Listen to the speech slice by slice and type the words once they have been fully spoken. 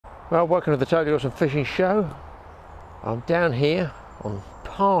Well, welcome to the TAOUTDOORS and Fishing Show. I'm down here on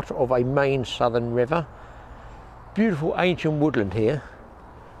part of a main southern river. Beautiful ancient woodland here.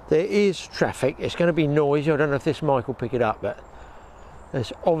 There is traffic, it's going to be noisy, I don't know if this mic will pick it up, but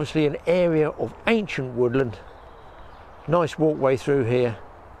there's obviously an area of ancient woodland. Nice walkway through here.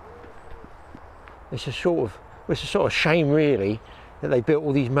 It's a sort of shame really that they built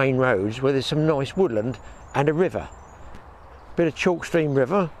all these main roads where there's some nice woodland and a river. Bit of chalk stream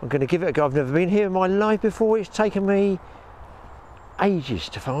river. I'm going to give it a go. I've never been here in my life before. It's taken me ages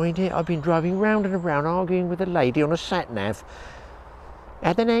to find it. I've been driving round and around arguing with a lady on a sat nav.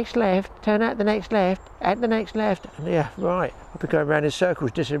 At the next left, turn at the next left, at the next left. And yeah, right. I've been going around in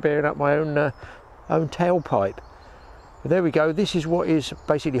circles, disappearing up my own tailpipe. But there we go. This is what is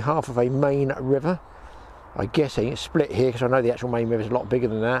basically half of a main river. I'm guessing it's split here because I know the actual main river is a lot bigger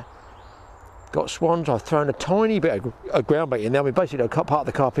than that. Got swans. I've thrown a tiny bit of ground bait in there. I mean, basically, I cut part of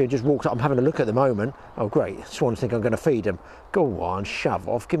the carp here and just walked up. I'm having a look at the moment. Oh, great. Swans think I'm going to feed them. Go on, shove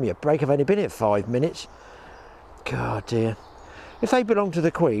off. Give me a break. I've only been here 5 minutes. God, dear. If they belong to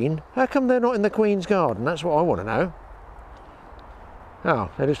the Queen, how come they're not in the Queen's garden? That's what I want to know. Oh,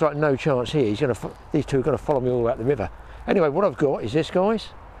 there looks like no chance here. These two are going to follow me all about the river. Anyway, what I've got is this, guys.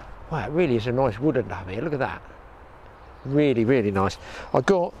 Wow, it really is a nice woodland up here. Look at that. Really, really nice. I've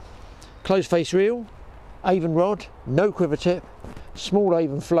got closed face reel, Avon rod, no quiver tip, small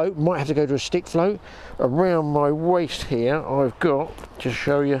Avon float, might have to go to a stick float. Around my waist here I've got, to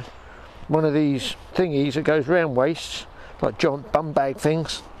show you, one of these thingies that goes round waists, like giant bum bag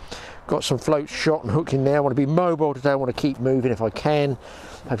things. Got some floats shot and hooked in there. I want to be mobile today, I want to keep moving if I can.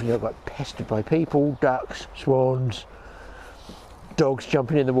 Hopefully I've got pestered by people, ducks, swans, dogs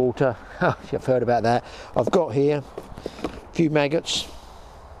jumping in the water. You've heard about that. I've got here a few maggots.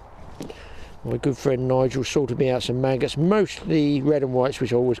 My good friend Nigel sorted me out some maggots, mostly red and whites,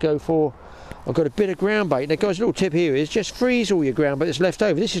 which I always go for. I've got a bit of ground bait. Now guys, a little tip here is just freeze all your ground bait that's left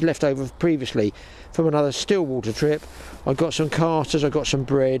over. This is left over previously from another Stillwater trip. I've got some casters, I've got some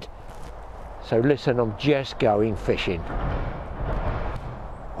bread. So listen, I'm just going fishing.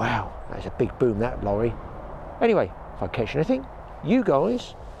 Wow, that's a big boom, that lorry. Anyway, if I catch anything, you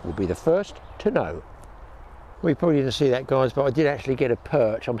guys will be the first to know. We probably didn't see that, guys, but I did actually get a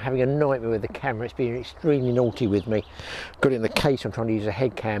perch. I'm having a nightmare with the camera. It's been extremely naughty with me. Got it in the case. I'm trying to use a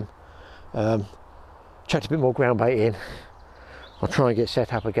head cam. Chucked a bit more ground bait in. I'll try and get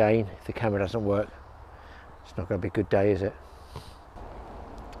set up again if the camera doesn't work. It's not going to be a good day, is it?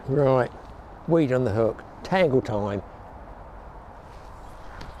 Right, weed on the hook. Tangle time.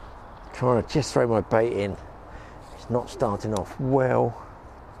 Trying to just throw my bait in. It's not starting off well.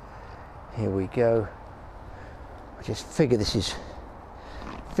 Here we go. I just figure this is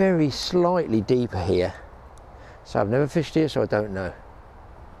very slightly deeper here, so I've never fished here, so I don't know.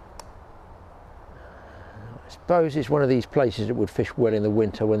 I suppose it's one of these places that would fish well in the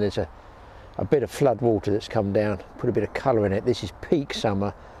winter when there's a bit of flood water that's come down, put a bit of colour in it. This is peak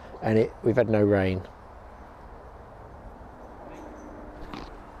summer and we've had no rain.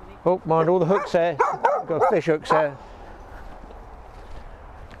 Oh, mind all the hooks there, got fish hooks there.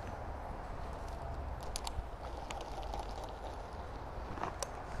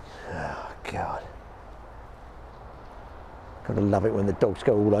 God, gotta love it when the dogs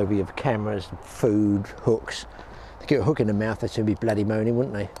go all over your cameras, food, hooks. They get a hook in the mouth, they'd soon be bloody moaning,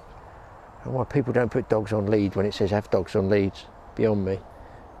 wouldn't they? And why people don't put dogs on leads when it says have dogs on leads, beyond me.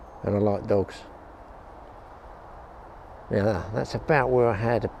 And I like dogs. Yeah, that's about where I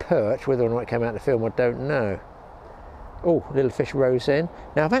had a perch. Whether or not it came out in the film, I don't know. Oh, little fish rose in.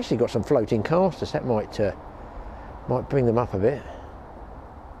 Now I've actually got some floating casters. That might bring them up a bit.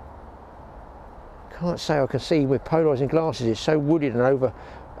 Can't say I can see with polarising glasses. It's so wooded and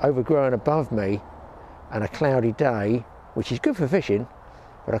overgrown above me, and a cloudy day, which is good for fishing,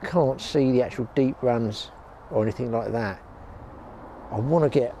 but I can't see the actual deep runs or anything like that. I want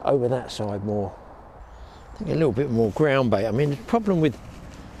to get over that side more. I think a little bit more ground bait. I mean, the problem with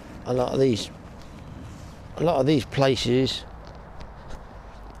a lot of these places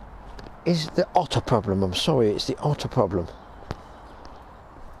is the otter problem. I'm sorry, it's the otter problem,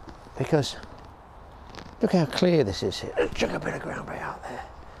 because look how clear this is here. Chuck a bit of ground bait out there.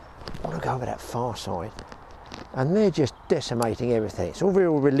 I want to go over that far side. And they're just decimating everything. It's all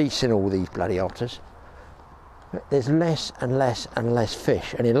real releasing all these bloody otters. There's less and less and less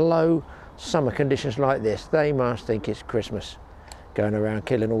fish. And in low summer conditions like this, they must think it's Christmas. Going around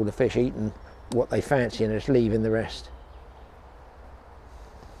killing all the fish, eating what they fancy and just leaving the rest.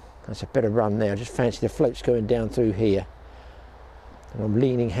 That's a better run there. I just fancy the floats going down through here. And I'm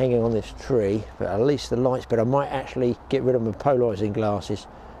leaning, hanging on this tree, but at least the light's better. I might actually get rid of my polarising glasses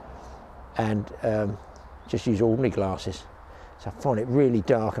and just use ordinary glasses. So I find it really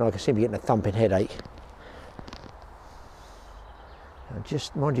dark and I can seem to be getting a thumping headache. And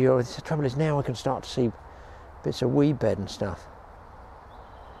just, mind you, the trouble is now I can start to see bits of weed bed and stuff.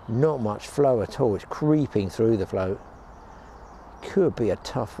 Not much flow at all, it's creeping through the float. Could be a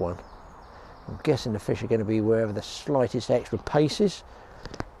tough one. I'm guessing the fish are going to be wherever the slightest extra pace is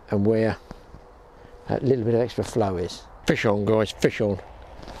and where that little bit of extra flow is. Fish on, guys, fish on.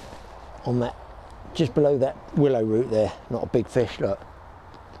 On that, just below that willow root there, not a big fish, look.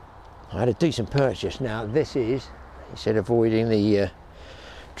 I had a decent perch just now. This is, instead of avoiding the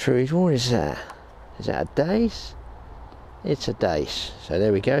trees, what is that? Is that a dace? It's a dace. So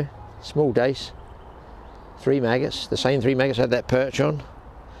there we go, small dace. 3 maggots, the same 3 maggots I had that perch on.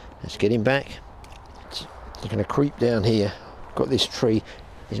 Let's get him back. He's going to creep down here. Got this tree.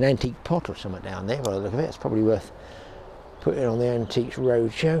 There's an antique pot or something down there by the look of it. It's probably worth putting on the Antiques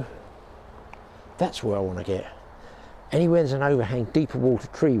Roadshow. That's where I want to get. Anywhere there's an overhang, deeper water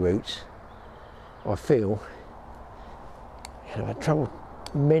tree roots, I feel, I've had trouble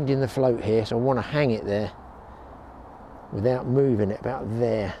mending the float here, so I want to hang it there without moving it about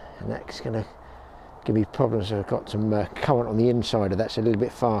there, and that's going to give me problems. I've got some current on the inside of that's a little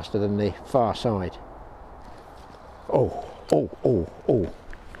bit faster than the far side. Oh,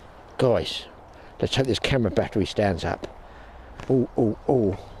 guys, let's hope this camera battery stands up.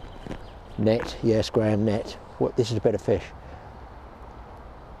 Oh, net, yes, Graeme, net. What, this is a better fish.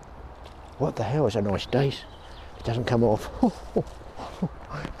 What the hell is a nice dace? It doesn't come off.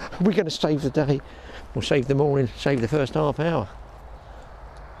 We're going to save the day. We'll save the morning, save the first half hour.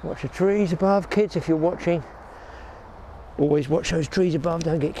 Watch the trees above, kids, if you're watching. Always watch those trees above,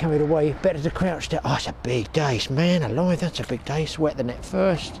 don't get carried away. Better to crouch down. Oh, it's a big dace, man alive, that's a big dace. Wet the net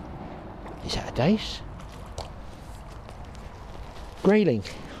first. Is that a dace? Grayling.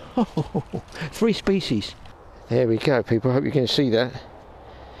 3 species. There we go, people, I hope you can see that.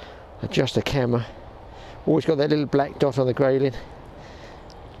 Adjust the camera. Always got that little black dot on the grayling.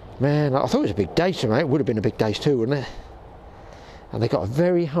 Man, I thought it was a big dace, mate. It would have been a big dace too, wouldn't it? And they got a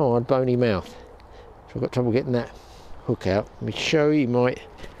very hard, bony mouth. So I've got trouble getting that hook out. Let me show you, might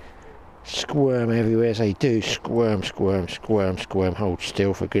squirm everywhere as they do. Squirm, squirm, squirm, squirm. Hold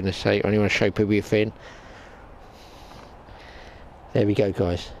still, for goodness sake. I only want to show people your fin. There we go,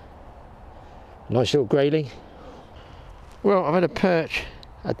 guys. Nice little grayling. Well, I've had a perch,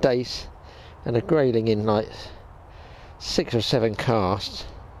 a dace, and a grayling in like 6 or 7 casts.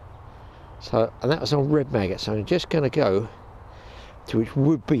 So, and that was on red maggot. So I'm just going to go to which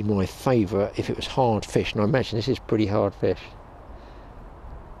would be my favourite if it was hard fish, and I imagine this is pretty hard fish.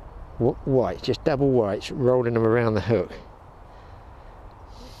 Whites, just double whites, rolling them around the hook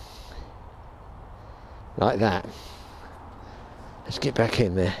like that. Let's get back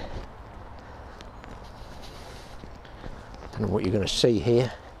in there. Don't know what you're going to see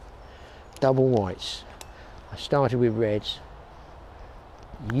here. Double whites. I started with reds.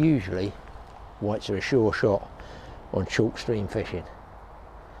 Usually whites are a sure shot on chalk stream fishing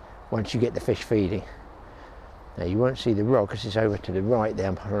once you get the fish feeding. Now you won't see the rod because it's over to the right there.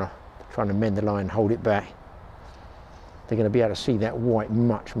 I'm trying to mend the line and hold it back. They're going to be able to see that white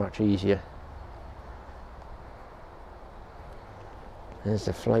much easier. There's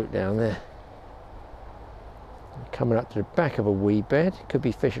the float down there. Coming up to the back of a weed bed. Could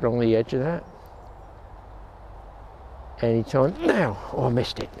be fish along the edge of that. Anytime now. Oh, I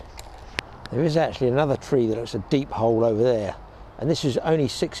missed it. There is actually another tree that looks a deep hole over there, and this is only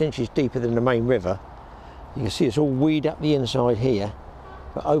 6 inches deeper than the main river. You can see it's all weed up the inside here,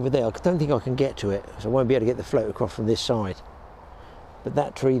 but over there I don't think I can get to it, so I won't be able to get the float across from this side. But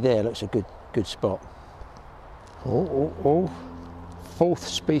that tree there looks a good spot. Oh. 4th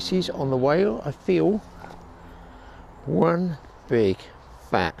species on the whale, I feel. One big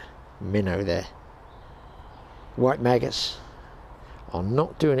fat minnow there. White maggots are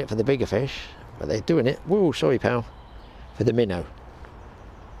not doing it for the bigger fish, but they're doing it, whoa, sorry pal, for the minnow.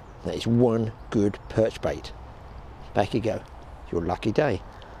 That is one good perch bait. Back you go. It's your lucky day.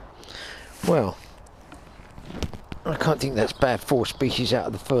 Well, I can't think that's bad. 4 species out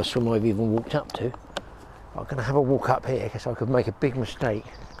of the first one I've even walked up to. I'm going to have a walk up here because I could make a big mistake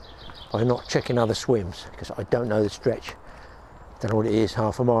by not checking other swims, because I don't know the stretch. Don't know what it is,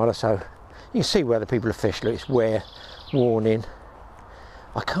 half a mile or so. You can see where the people have fished. Look, it's wear, worn in.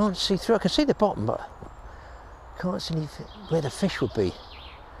 I can't see through. I can see the bottom, but I can't see where the fish would be.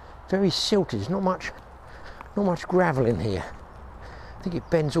 Very silted. There's not much gravel in here. I think it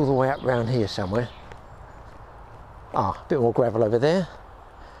bends all the way up round here somewhere. Ah, a bit more gravel over there.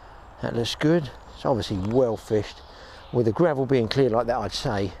 That looks good. It's obviously well fished. With the gravel being clear like that, I'd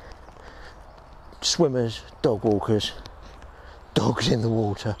say swimmers, dog walkers, dogs in the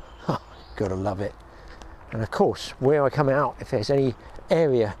water. Gotta love it. And of course, where I come out, if there's any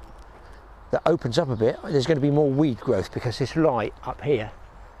area that opens up a bit, there's going to be more weed growth, because this light up here,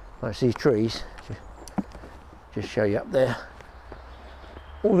 that's these trees, just show you up there,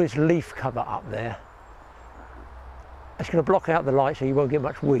 all this leaf cover up there, it's going to block out the light so you won't get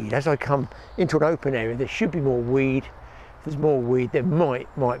much weed. As I come into an open area, there should be more weed. If there's more weed, there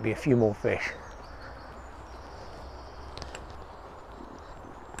might be a few more fish.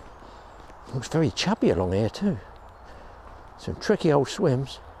 Looks very chubby along here too. Some tricky old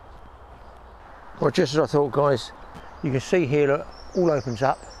swims. Well, just as I thought, guys, you can see here, look, all opens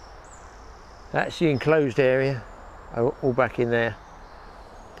up. That's the enclosed area, all back in there.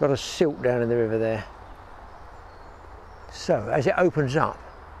 A lot of silt down in the river there. So as it opens up,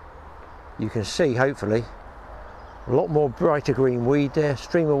 you can see, hopefully, a lot more brighter green weed there.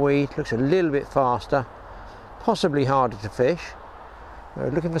 Streamer weed, looks a little bit faster, possibly harder to fish.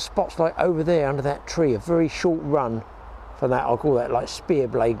 Looking for spots like over there under that tree, a very short run from that, I'll call that like spear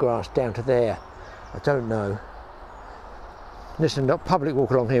blade grass, down to there. I don't know. Listen, not public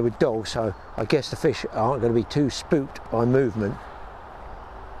walk along here with dogs, so I guess the fish aren't going to be too spooked by movement.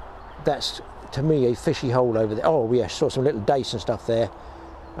 That's, to me, a fishy hole over there. Oh yeah, saw some little dace and stuff there,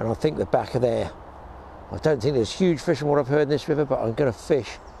 and I think the back of there. I don't think there's huge fish from what I've heard in this river, but I'm going to fish.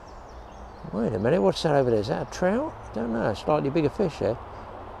 Wait a minute, what's that over there? Is that a trout? I don't know, slightly bigger fish there.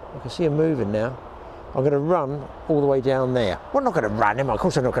 I can see him moving now. I'm going to run all the way down there. Well, I'm not going to run him, of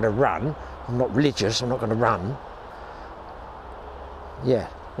course I'm not going to run. I'm not religious, I'm not going to run. Yeah,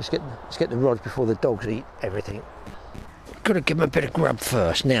 let's get the rods before the dogs eat everything. Got to give them a bit of grub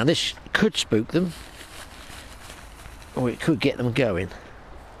first. Now this could spook them, or it could get them going.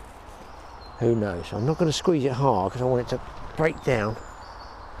 Who knows? I'm not going to squeeze it hard because I want it to break down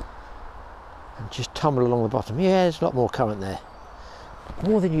and just tumble along the bottom. Yeah, there's a lot more current there.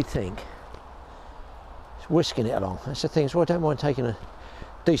 More than you'd think. It's whisking it along. That's the thing. So I don't mind taking a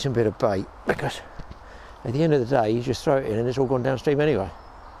decent bit of bait, because at the end of the day you just throw it in and it's all gone downstream anyway.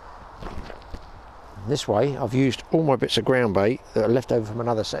 This way I've used all my bits of ground bait that are left over from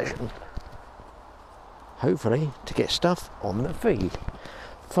another session, hopefully to get stuff on the feed.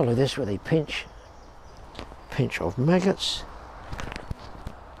 Follow this with a pinch of maggots.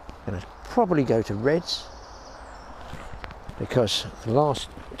 Gonna probably go to reds, because the last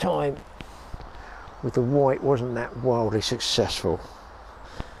time with the white wasn't that wildly successful.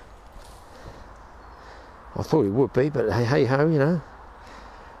 I thought it would be, but hey ho, you know.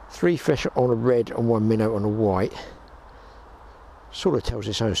 3 fish on a red and 1 minnow on a white sort of tells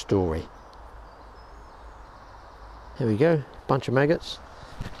its own story. Here we go, bunch of maggots,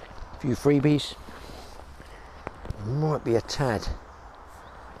 a few freebies. Might be a tad.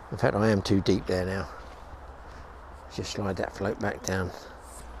 In fact, I am too deep there now. Just slide that float back down.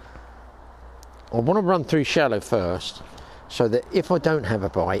 I want to run through shallow first, so that if I don't have a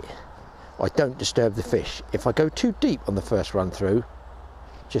bite, I don't disturb the fish. If I go too deep on the first run through,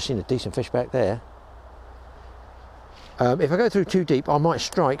 just seen a decent fish back there. If I go through too deep, I might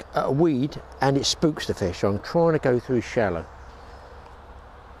strike at a weed and it spooks the fish. So I'm trying to go through shallow.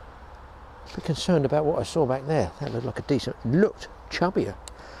 A bit concerned about what I saw back there. That looked like a decent, looked chubbier.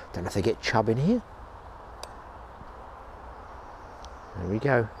 Don't know if they get chub in here. There we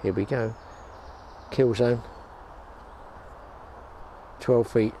go, here we go. Kill zone.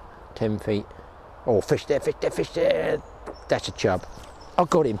 12 feet, 10 feet. Oh, fish there, fish there, fish there. That's a chub. I've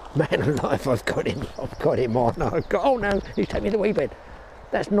got him, man alive, I've got him on. Oh no, he's taking me to the wee bed.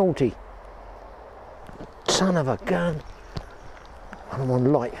 That's naughty. Son of a gun. I'm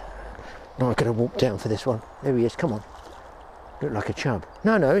on light. No, I'm going to walk down for this one. There he is, come on. Look like a chub.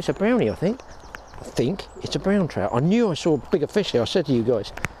 No, it's a brownie, I think. I think it's a brown trout. I knew I saw bigger fish there. I said to you guys,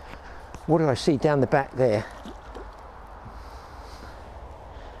 what do I see down the back there?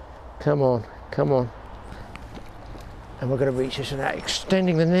 Come on, come on. And we're going to reach this without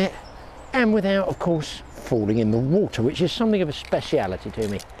extending the net, and without, of course, falling in the water, which is something of a speciality to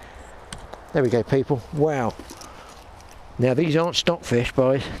me. There we go, people. Wow. Now these aren't stockfish,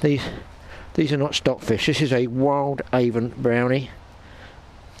 boys. These are not stockfish. This is a wild Avon brownie.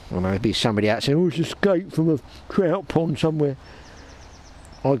 I know there'd be somebody out saying, oh, it's escaped from a trout pond somewhere.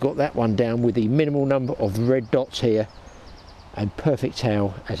 I got that one down with the minimal number of red dots here, and perfect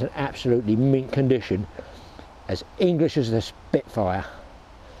tail, as an absolutely mint condition, as English as the Spitfire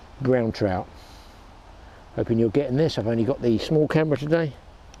brown trout. Hoping you're getting this. I've only got the small camera today,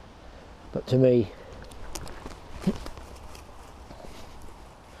 but to me,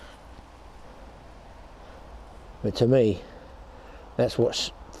 that's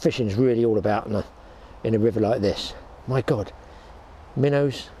what fishing's really all about in a river like this. My God,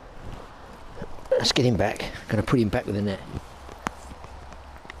 minnows. Let's get him back. I'm going to put him back with the net.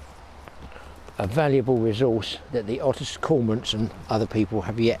 A valuable resource that the otters, cormorants and other people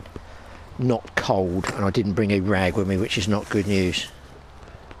have yet not culled, and I didn't bring a rag with me, which is not good news.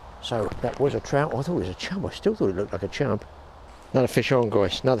 So that was a trout. I thought it was a chub. I still thought it looked like a chub. Another fish on,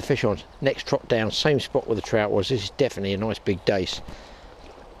 guys. Another fish on. Next trot down, same spot where the trout was. This is definitely a nice big dace.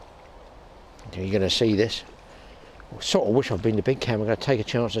 You're going to see this. I sort of wish I'd been the big cam. I'm going to take a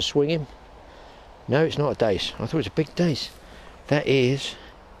chance and swing him. No, it's not a dace. I thought it was a big dace. That is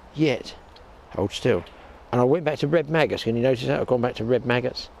yet. Hold still. And I went back to red maggots. Can you notice that? I've gone back to red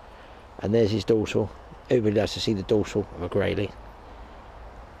maggots. And there's his dorsal. Everybody loves to see the dorsal of a grayling.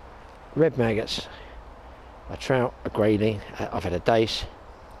 Red maggots. A trout, a grayling. I've had a dace.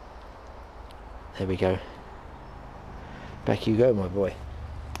 There we go. Back you go, my boy.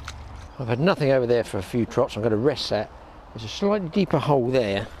 I've had nothing over there for a few trots. I'm going to rest that. There's a slightly deeper hole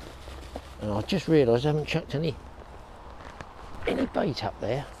there. And I just realised I haven't chucked any bait up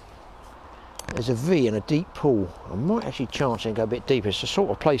there. There's a V and a deep pool. I might actually chance it and go a bit deeper. It's the sort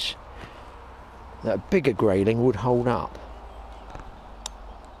of place that a bigger grayling would hold up.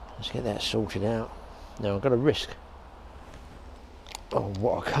 Let's get that sorted out. Now I've got to risk. Oh,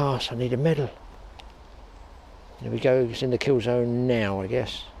 what a cast. I need a medal. Here we go. It's in the kill zone now, I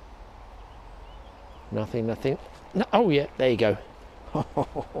guess. Nothing. No, oh yeah, there you go.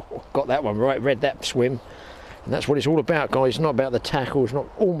 Got that one right. Read that swim. And that's what it's all about, guys. It's not about the tackle. It's not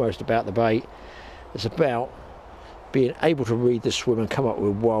almost about the bait. It's about being able to read the swim and come up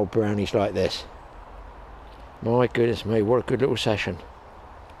with wild brownies like this. My goodness me, what a good little session.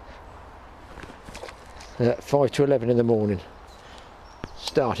 5 to 11 in the morning.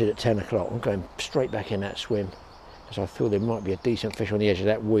 Started at 10 o'clock. I'm going straight back in that swim because I feel there might be a decent fish on the edge of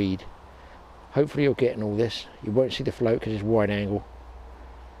that weed. Hopefully you're getting all this. You won't see the float because it's wide angle.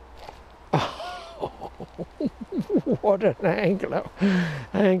 What an angler.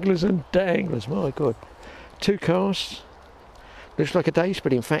 Anglers and danglers, my God. 2 casts. Looks like a dace,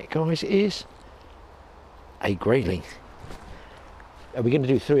 but in fact, guys, it is a grayling. Are we going to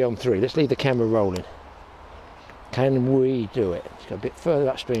do 3 on 3? Let's leave the camera rolling. Can we do it? Let's go a bit further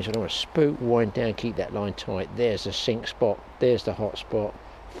upstream so I don't want to spook, wind down, keep that line tight. There's the sink spot. There's the hot spot.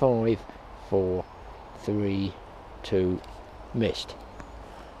 5, 4, 3, 2, missed.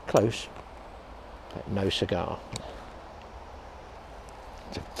 Close, but no cigar.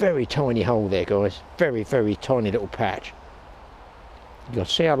 It's a very tiny hole there, guys. Very, very tiny little patch. You've got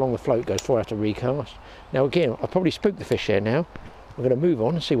to see how long the float goes before I have to recast. Now again, I'll probably spook the fish there now. I'm going to move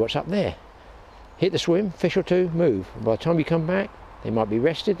on and see what's up there. Hit the swim, fish or two, move. And by the time you come back, they might be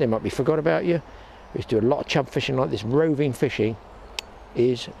rested, they might be forgot about you. We used to do a lot of chub fishing like this. Roving fishing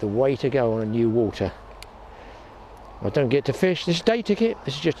is the way to go on a new water. I don't get to fish. This is day ticket.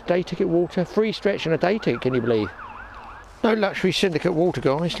 This is just a day ticket water. Free stretch and a day ticket, can you believe? No luxury syndicate water,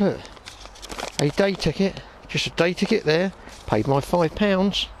 guys, look. A day ticket, just a day ticket there. Paid my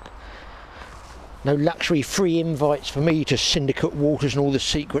 £5. No luxury free invites for me to syndicate waters and all the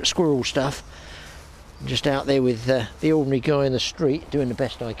secret squirrel stuff. I'm just out there with the ordinary guy in the street doing the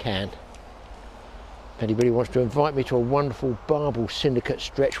best I can. If anybody wants to invite me to a wonderful barbel syndicate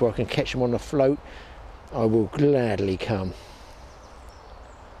stretch where I can catch them on the float, I will gladly come.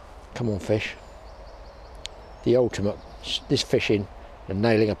 Come on, fish. The ultimate, this fishing and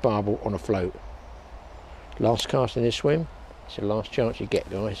nailing a barbel on a float. Last cast in this swim. It's the last chance you get,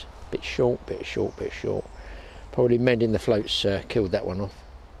 guys. Bit short, bit short, bit short. Probably mending the floats killed that one off.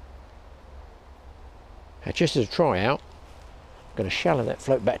 Now, just as a try out, I'm going to shallow that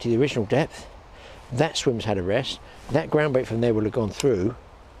float back to the original depth. That swim's had a rest. That ground bait from there will have gone through.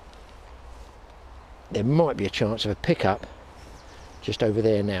 There might be a chance of a pickup just over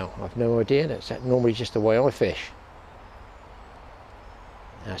there now. I've no idea. That's normally just the way I fish.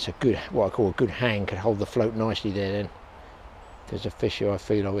 That's a good, what I call a good hang, could hold the float nicely there then. There's a fish here I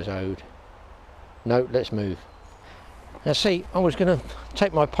feel I was owed. No, let's move. Now see, I was going to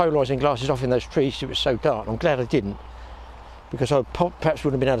take my polarising glasses off in those trees. It was so dark. I'm glad I didn't, because I perhaps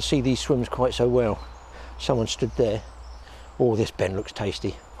wouldn't have been able to see these swims quite so well. Someone stood there. Oh, this bend looks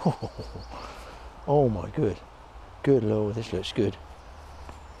tasty. Oh my good Lord, this looks good.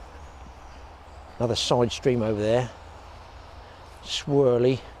 Another side stream over there.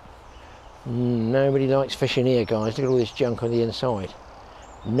 Swirly. Nobody likes fishing here, guys. Look at all this junk on the inside.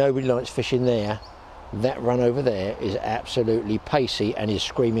 Nobody likes fishing there. That run over there is absolutely pacey and is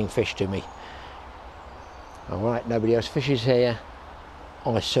screaming fish to me. Alright, nobody else fishes here.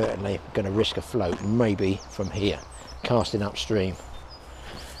 I certainly am going to risk a float, maybe from here, casting upstream.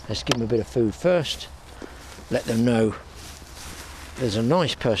 Let's give them a bit of food first. Let them know there's a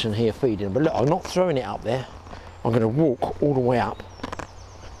nice person here feeding them. But look, I'm not throwing it up there. I'm going to walk all the way up.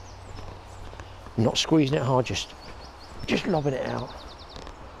 I'm not squeezing it hard, just lobbing it out.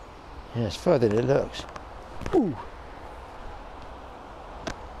 Yeah, it's further than it looks. Ooh.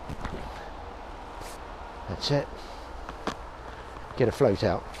 That's it. Get a float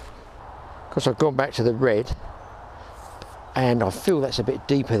out. Because I've gone back to the red and I feel that's a bit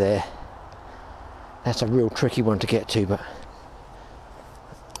deeper there. That's a real tricky one to get to, but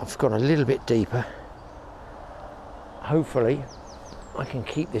I've gone a little bit deeper. Hopefully I can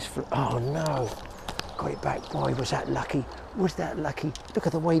keep this. Oh no, got it back. Boy, was that lucky? Was that lucky? Look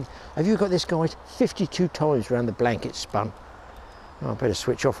at the wave. Have you got this, guys? 52 times around the blanket spun. Oh, I better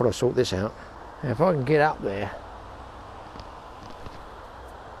switch off while I sort this out. Now, if I can get up there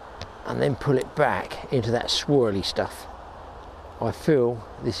and then pull it back into that swirly stuff, I feel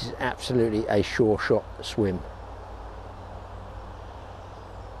this is absolutely a sure shot swim.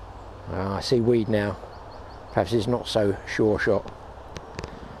 I see weed now. Perhaps it's not so sure shot.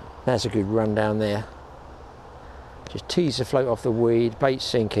 That's a good run down there. Just tease the float off the weed, bait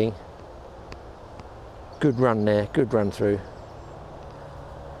sinking. Good run there, good run through.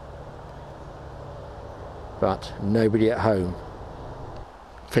 But nobody at home.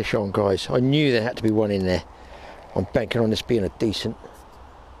 Fish on, guys. I knew there had to be one in there. I'm banking on this being a decent.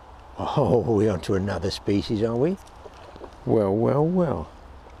 Oh, we're on to another species, are we? Well, well, well.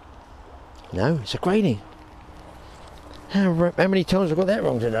 No, it's a grading. How many times have I got that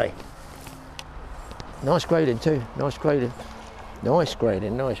wrong today? Nice grading too, nice grading. Nice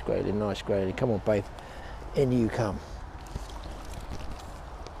grading, nice grading, nice grading. Come on, babe. In you come.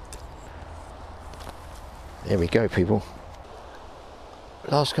 There we go, people.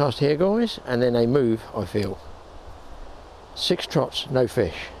 Last cast here, guys, and then they move, I feel. 6 trots, no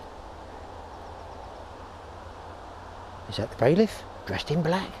fish. Is that the bailiff? Dressed in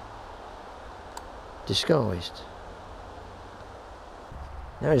black? Disguised.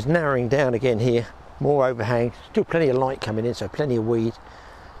 Now it's narrowing down again here. More overhang. Still plenty of light coming in, so plenty of weed.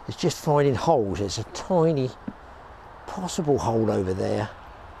 It's just finding holes. There's a tiny possible hole over there.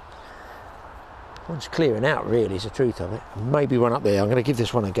 One's clearing out, really, is the truth of it. Maybe one up there. I'm going to give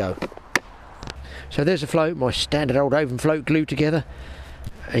this one a go. So there's a float, my standard old oven float glued together.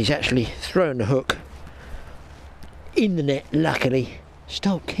 And he's actually thrown the hook in the net, luckily.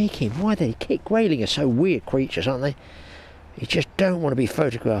 Stop kicking. Why they kick? Grayling are so weird creatures, aren't they? You just don't want to be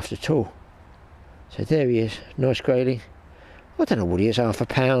photographed at all. So there he is, nice grayling. I don't know what he is, half a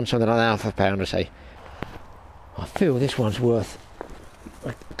pound, something like that, half a pound, I say. I feel this one's worth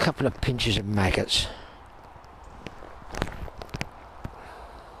a couple of pinches of maggots.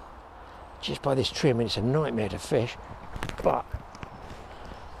 Just by this trim, it's a nightmare to fish, but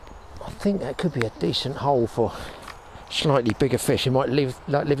I think that could be a decent hole for slightly bigger fish. You might live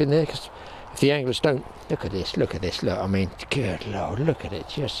in there, because if the anglers don't, look at this, look, I mean, good lord, look at it,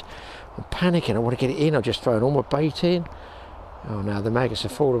 just, I'm panicking, I want to get it in, I've just thrown all my bait in. Oh, now the maggots are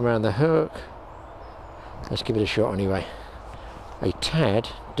falling around the hook. Let's give it a shot anyway. A tad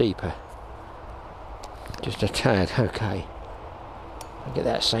deeper. Just a tad, okay. I'll get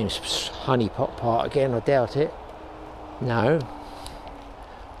that same honey pot part again, I doubt it. No.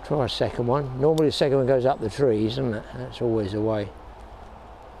 Try a second one. Normally the second one goes up the trees, isn't it? That's always the way.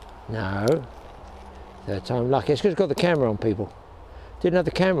 No. Third time lucky. It's because I've got the camera on, people. Didn't have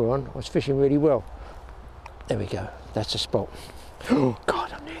the camera on, I was fishing really well. There we go. That's the spot. Oh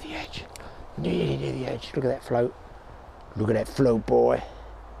God, I'm near the edge. Nearly near the edge. Look at that float. Look at that float, boy.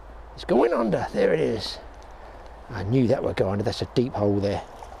 It's going under. There it is. I knew that would go under. That's a deep hole there.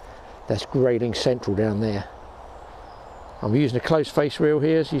 That's Grayling Central down there. I'm using a close face reel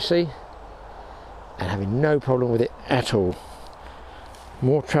here, as you see, and having no problem with it at all.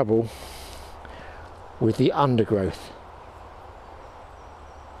 More trouble with the undergrowth.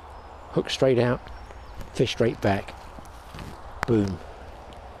 Hook straight out, fish straight back. Boom.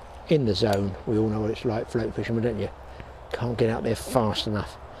 In the zone. We all know what it's like float fishermen, don't you? Can't get out there fast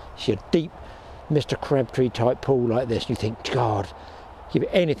enough. It's your deep Mr. Crabtree type pool like this, and you think, God, give it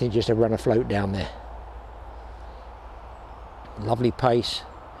anything just to run a float down there. Lovely pace,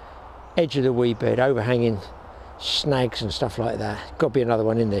 edge of the weed bed, overhanging snags and stuff like that. Got to be another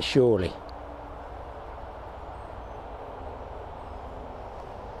one in there, surely.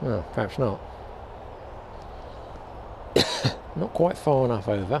 Oh, perhaps not. Not quite far enough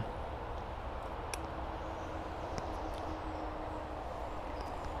over.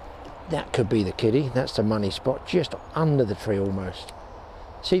 That could be the kiddie. That's the money spot, just under the tree almost.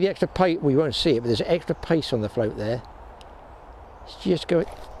 See the extra pace? We won't see it, but there's extra pace on the float there. It's just going.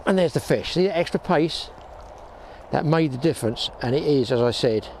 And there's the fish. See that extra pace? That made the difference, and it is, as I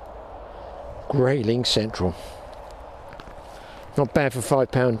said, Grayling Central. Not bad for a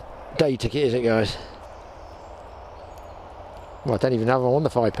 £5 day ticket, is it, guys? Well, I don't even know if I'm on the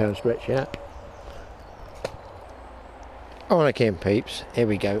 £5 stretch yet. On again, peeps. Here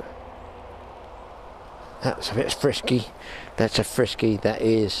we go. That's a bit frisky. That's a frisky. That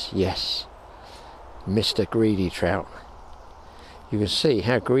is, yes, Mr. Greedy Trout. You can see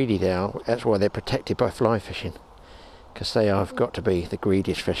how greedy they are. That's why they're protected by fly fishing, because they have got to be the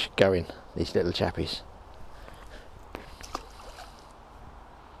greediest fish going, these little chappies.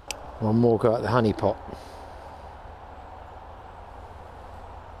 One more go at the honey pot.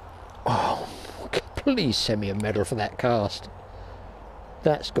 Oh, please send me a medal for that cast.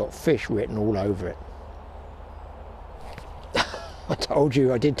 That's got fish written all over it. I told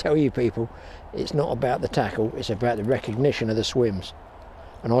you, I did tell you people, it's not about the tackle, it's about the recognition of the swims.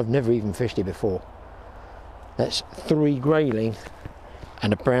 And I've never even fished it before. That's 3 grayling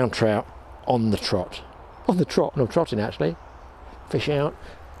and a brown trout on the trot. On the trot, and I'm trotting actually. Fish out,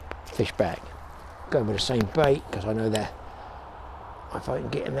 fish back. Going with the same bait, because I know that if I can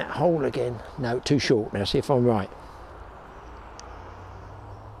get in that hole again. No, too short. Now see if I'm right.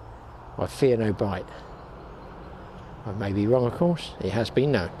 I fear no bite. I may be wrong, of course. It has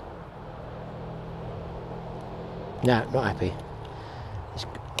been known. No, not happy.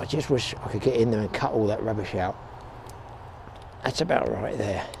 I just wish I could get in there and cut all that rubbish out. That's about right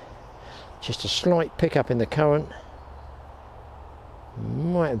there. Just a slight pick up in the current.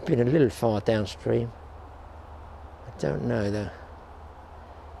 Might have been a little far downstream. I don't know though.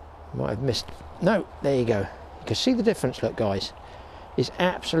 Might have missed. No, there you go. You can see the difference, look guys. It's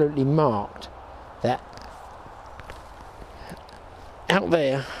absolutely marked that out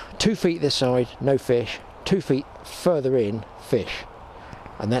there, 2 feet this side, no fish, 2 feet further in, fish.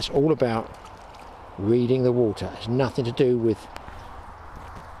 And that's all about reading the water. It has nothing to do with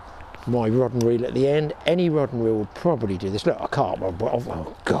my rod and reel at the end. Any rod and reel would probably do this. Look, I can't.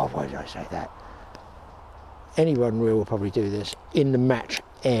 Oh God, why did I say that? Any rod and reel will probably do this in the match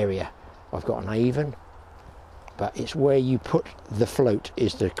area. I've got an even, but it's where you put the float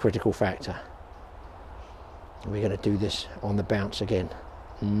is the critical factor. We're going to do this on the bounce again.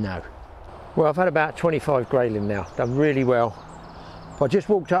 No. Well, I've had about 25 grayling now. Done really well. I just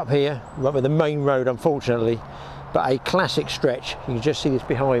walked up here, right with the main road, unfortunately, but a classic stretch. You can just see this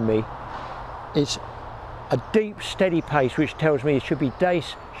behind me. It's a deep, steady pace, which tells me it should be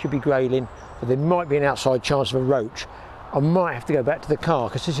dace, should be grayling, but there might be an outside chance of a roach. I might have to go back to the car,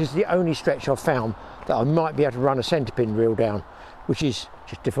 because this is the only stretch I've found that I might be able to run a centre pin reel down, which is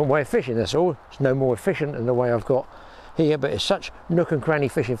just a different way of fishing, that's all. It's no more efficient than the way I've got here, but it's such nook and cranny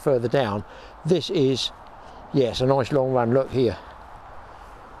fishing further down. This is, yes, a nice long run. Look here.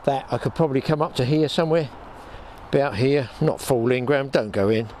 That I could probably come up to here somewhere, about here, not fall in, Graeme, don't go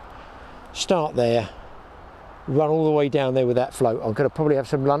in. Start there, run all the way down there with that float. I'm going to probably have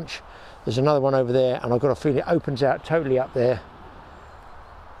some lunch. There's another one over there, and I've got a feeling it opens out totally up there.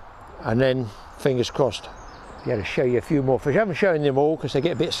 And then, fingers crossed, be able to show you a few more fish. I haven't shown them all because they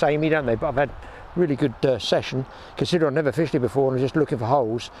get a bit samey, don't they? But I've had a really good session, considering I've never fished it before and I'm just looking for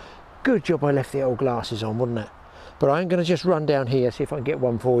holes. Good job I left the old glasses on, wasn't it? But I'm going to just run down here, see if I can get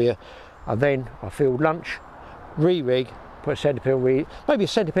one for you. And then I'll fill lunch, re-rig, put a centre pin, maybe a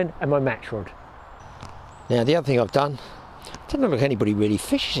centre pin and my match rod. Now the other thing I've done, doesn't look like anybody really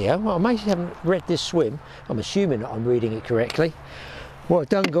fishes here. Well, I may haven't read this swim. I'm assuming that I'm reading it correctly. What I've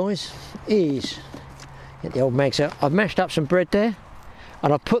done, guys, is get the old mags out. I've mashed up some bread there,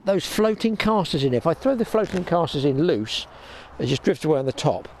 and I've put those floating casters in. If I throw the floating casters in loose, they just drift away on the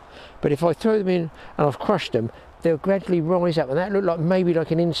top. But if I throw them in and I've crushed them, they'll gradually rise up, and that looked like maybe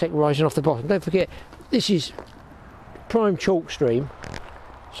like an insect rising off the bottom. Don't forget, this is prime chalk stream,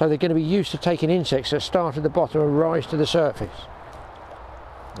 so they're going to be used to taking insects that start at the bottom and rise to the surface.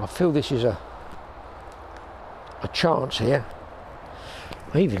 I feel this is a chance here.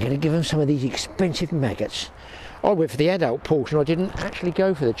 I'm even going to give them some of these expensive maggots. I went for the adult portion. I didn't actually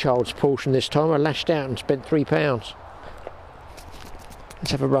go for the child's portion this time. I lashed out and spent £3.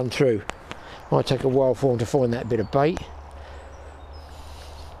 Let's have a run through. Might take a while for them to find that bit of bait.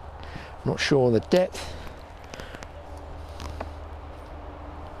 Not sure on the depth.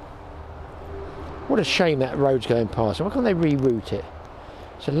 What a shame that road's going past. Why can't they reroute it?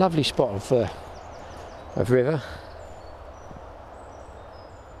 It's a lovely spot of river.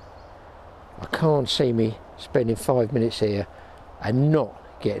 I can't see me spending 5 minutes here and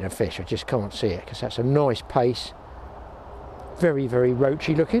not getting a fish. I just can't see it, because that's a nice pace. Very, very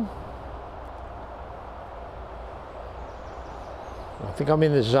roachy looking. I think I'm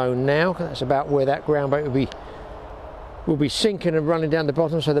in the zone now. That's about where that ground bait will be sinking and running down the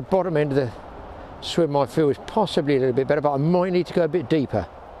bottom, so the bottom end of the swim I feel is possibly a little bit better, but I might need to go a bit deeper.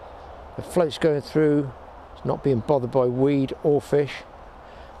 The float's going through, it's not being bothered by weed or fish.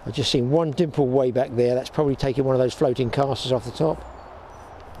 I've just seen one dimple way back there. That's probably taking one of those floating casters off the top.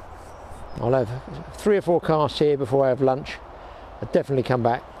 I'll have 3 or 4 casts here before I have lunch. I'll definitely come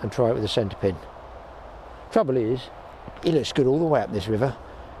back and try it with a centre pin. Trouble is, it looks good all the way up this river.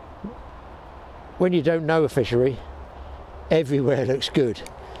 When you don't know a fishery, everywhere looks good.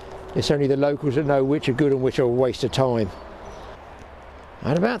 It's only the locals that know which are good and which are a waste of time. I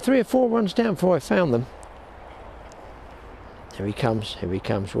had about 3 or 4 runs down before I found them. Here he comes, here he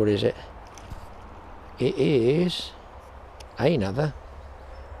comes. What is it? It is another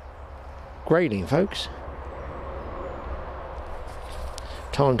grayling, folks.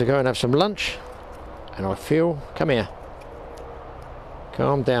 Time to go and have some lunch, and I feel, come here,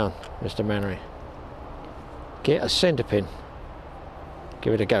 calm down, Mr. Mannery. Get a centre pin,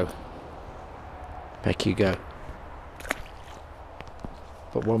 give it a go. Back you go.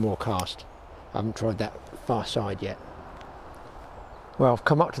 Put one more cast. I haven't tried that far side yet. Well, I've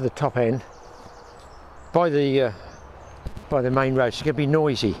come up to the top end by the main road. It's going to be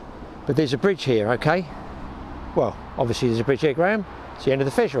noisy, but there's a bridge here, okay? Well, obviously there's a bridge here, Graeme. It's the end of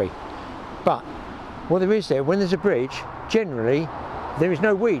the fishery. But what there is there, when there's a bridge, generally there is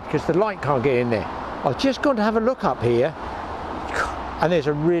no weed because the light can't get in there. I've just gone to have a look up here, and there's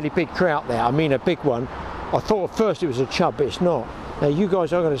a really big trout there. I mean, a big one. I thought at first it was a chub, but it's not. Now you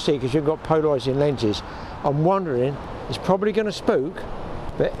guys are going to see, because you've got polarising lenses. I'm wondering, it's probably going to spook,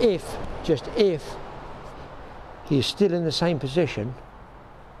 but if, just if, he is still in the same position,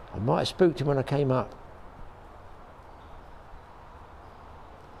 I might have spooked him when I came up.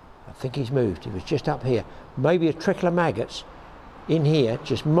 I think he's moved. He was just up here. Maybe a trickle of maggots in here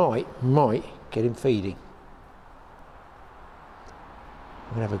just might get him feeding.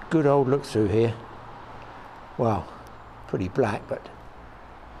 I'm going to have a good old look through here. Well, pretty black, but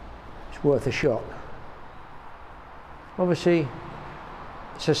it's worth a shot. Obviously,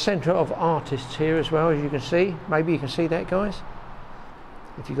 it's a centre of artists here as well, as you can see. Maybe you can see that, guys.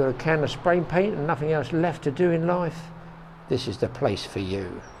 If you've got a can of spray paint and nothing else left to do in life, this is the place for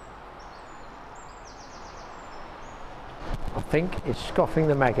you. I think it's scoffing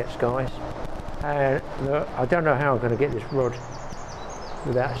the maggots, guys. And I don't know how I'm going to get this rod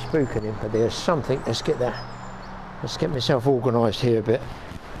without spooking him, but there's something. Let's get myself organised here a bit.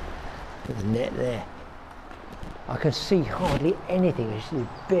 Put the net there. I can see hardly anything. It's the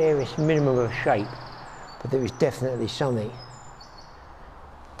barest minimum of shape, but there is definitely something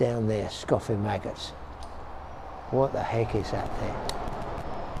down there scoffing maggots. What the heck is that there?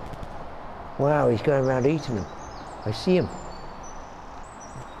 Wow, he's going around eating them. I see him.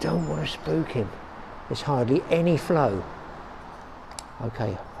 I don't want to spook him. There's hardly any flow.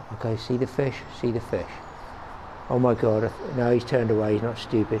 Okay, see the fish, see the fish. Oh my God, no, he's turned away, he's not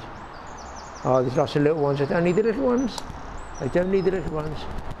stupid. Oh, there's lots of little ones. I don't need the little ones. I don't need the little ones.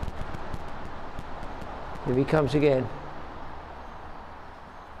 Here he comes again.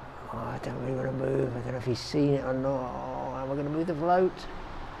 Oh, I don't really want to move. I don't know if he's seen it or not. Oh, how am I going to move the float?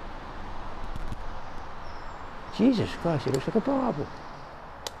 Jesus Christ, it looks like a barbel.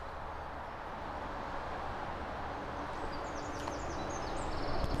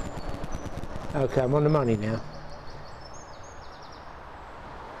 Okay, I'm on the money now.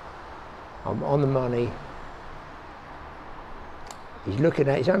 I'm on the money. He's looking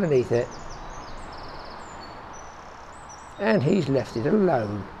at it, he's underneath it. And he's left it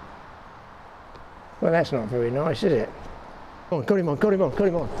alone. Well, that's not very nice, is it? Oh, got him on, got him on, got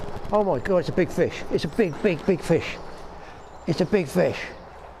him on. Oh my God, it's a big fish. It's a big fish. It's a big fish.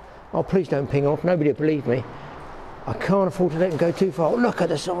 Oh, please don't ping off, nobody will believe me. I can't afford to let him go too far. Look at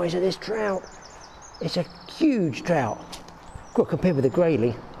the size of this trout. It's a huge trout. Got compared with the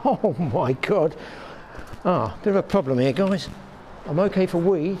grayling. Oh my God. Ah, bit of a problem here, guys. I'm okay for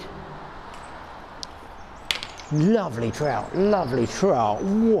weed. Lovely trout, lovely trout.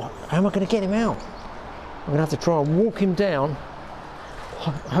 What? How am I going to get him out? I'm going to have to try and walk him down.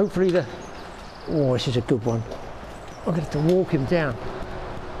 Hopefully oh, this is a good one. I'm going to have to walk him down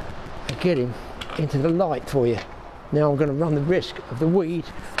and get him into the light for you. Now I'm going to run the risk of the weed.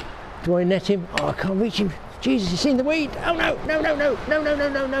 Do I net him? Oh, I can't reach him. Jesus, he's seen the weed. Oh no, no, no, no, no, no, no,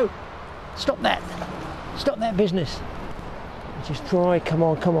 no, no. Stop that. Stop that business. Just try, come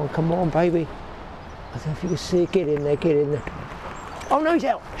on, come on, come on, baby. I don't know if you can see it. Get in there, get in there. Oh no, he's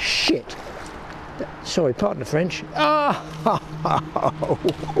out. Shit. Sorry, pardon the French. Ah!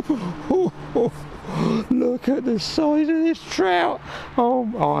 Look at the size of this trout. Oh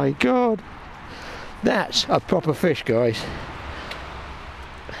my God. That's a proper fish, guys.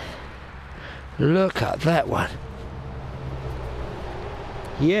 Look at that one.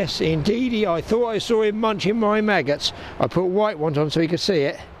 Yes, indeedy. I thought I saw him munching my maggots. I put white ones on so he could see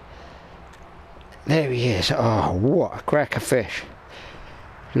it. There he is. Oh, what a cracker fish.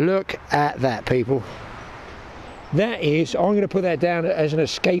 Look at that, people. That is, I'm going to put that down as an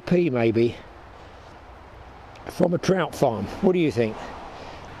escapee maybe from a trout farm. What do you think?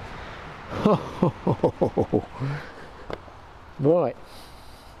 Right.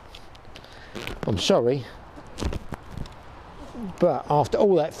 I'm sorry, but after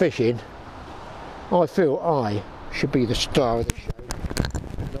all that fishing, I feel I should be the star of the show,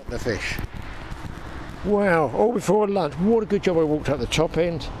 not the fish. Wow, all before lunch. What a good job I walked up the top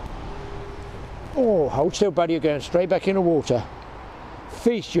end. Oh, hold still, buddy, you're going straight back in the water.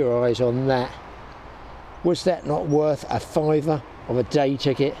 Feast your eyes on that. Was that not worth a £5 of a day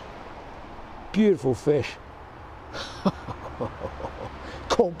ticket? Beautiful fish.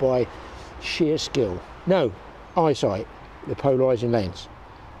 Caught by sheer skill. No, eyesight. The polarising lens.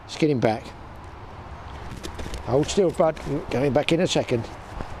 Let's get him back. Hold still, bud. Going back in a second.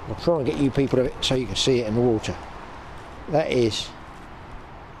 I'll try and get you people of it so you can see it in the water. That is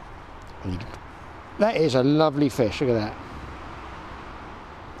a lovely fish. Look at that.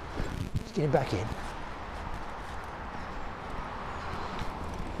 Let's get him back in.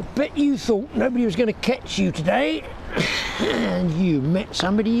 I bet you thought nobody was going to catch you today, and you met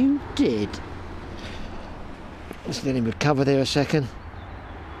somebody who did. Let's let him recover there a second.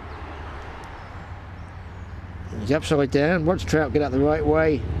 He's upside down. Watch trout get out the right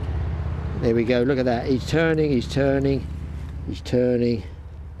way. There we go. Look at that. He's turning, he's turning, he's turning.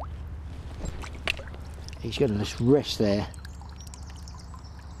 He's going to just rest there.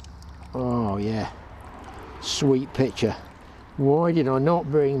 Oh yeah. Sweet picture. Why did I not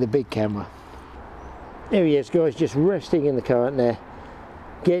bring the big camera? There he is, guys, just resting in the current there.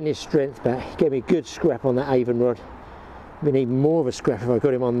 Getting his strength back. Gave me a good scrap on that Avon rod. Been even more of a scrap if I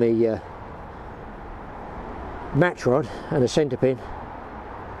got him on the match rod and a centre pin.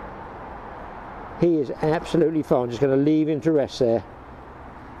 He is absolutely fine. I'm just going to leave him to rest there.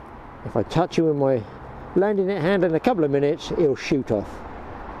 If I touch him with my landing net hand in a couple of minutes, he'll shoot off.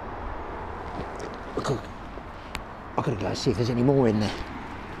 I've got to go see if there's any more in there.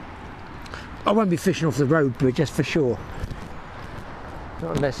 I won't be fishing off the road bridge, just for sure.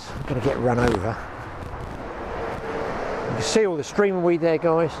 Not unless I'm going to get run over. You can see all the streamer weed there,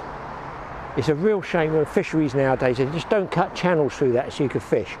 guys. It's a real shame with fisheries nowadays. They just don't cut channels through that so you can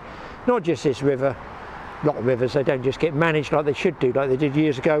fish. Not just this river, a lot of rivers, they don't just get managed like they should do, like they did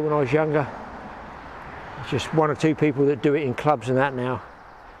years ago when I was younger. It's just one or two people that do it in clubs and that now.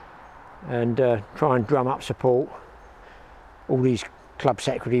 And try and drum up support. All these club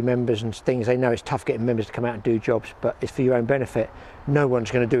secretary members and things, they know it's tough getting members to come out and do jobs, but it's for your own benefit. No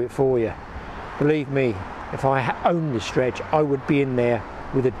one's going to do it for you. Believe me, if I owned this stretch, I would be in there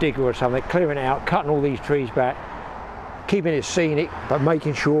with a digger or something, clearing it out, cutting all these trees back, keeping it scenic, but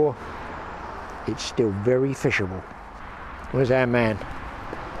making sure it's still very fishable. Where's our man?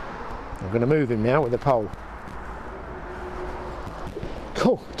 I'm going to move him now with the pole.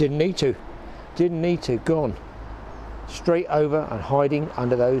 Cool, didn't need to, gone. Straight over and hiding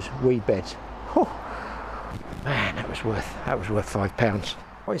under those weed beds. Oh, man, that was worth £5.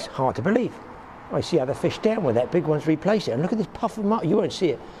 Oh, it's hard to believe. I see other fish down where that big one's replaced it, and look at this puff of mud. You won't see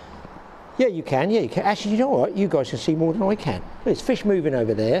it. Yeah, you can. Actually, you know what? You guys can see more than I can. There's fish moving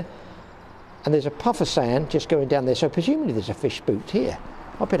over there, and there's a puff of sand just going down there. So presumably there's a fish spooked here.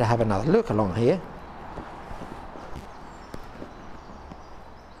 I better have another look along here.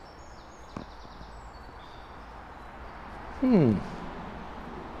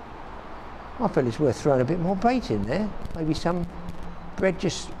 I feel it's worth throwing a bit more bait in there. Maybe some bread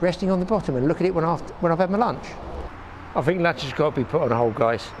just resting on the bottom, and look at it when I've had my lunch. I think lunch has got to be put on hold,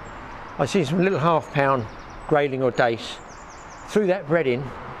 guys. I see some little £1/2 grayling or dace. Threw that bread in,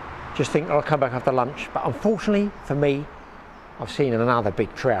 just think I'll come back after lunch. But unfortunately for me, I've seen another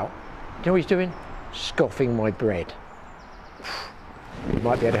big trout. Do you know what he's doing? Scoffing my bread. You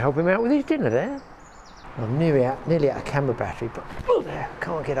might be able to help him out with his dinner there. I'm nearly out of camera battery, but I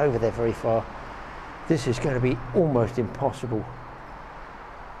can't get over there very far. This is going to be almost impossible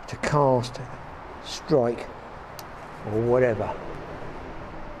to cast, strike, or whatever.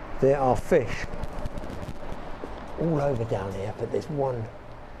 There are fish all over down here, but there's one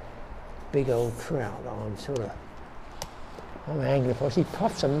big old trout that I'm angling for. I see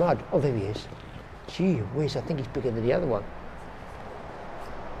puffs of mud. Oh, there he is. Gee whiz, I think he's bigger than the other one.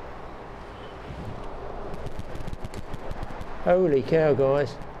 Holy cow,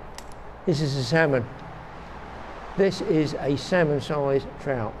 guys. This is a salmon. This is a salmon-sized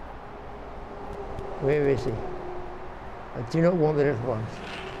trout. Where is he? I do not want the little ones.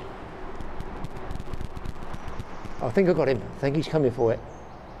 I think I got him. I think he's coming for it.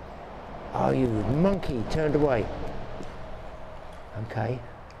 Oh, you monkey, turned away. Okay.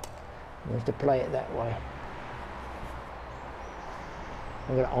 He wants to play it that way.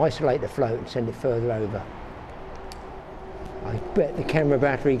 I'm going to isolate the float and send it further over. I bet the camera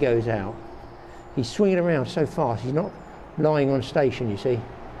battery goes out. He's swinging around so fast, he's not lying on station, you see.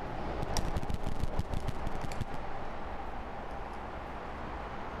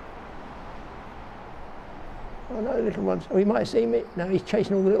 Oh no, little ones. Oh, he might have seen me. No, he's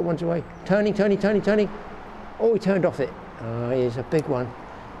chasing all the little ones away. Turning, turning, turning, turning. Oh, he turned off it. Oh, he's a big one.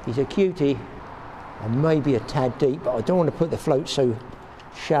 He's a cutie. And maybe a tad deep, but I don't want to put the float so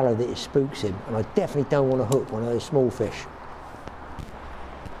shallow that it spooks him. And I definitely don't want to hook one of those small fish.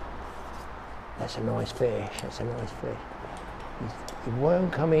 That's a nice fish. That's a nice fish. He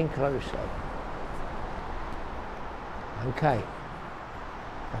won't come in closer. Okay.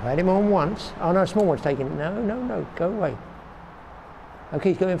 I've had him on once. Oh no, small one's taking it. No, no, no, go away. Okay,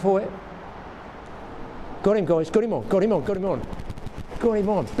 he's going for it. Got him, guys, got him on, got him on, got him on. Got him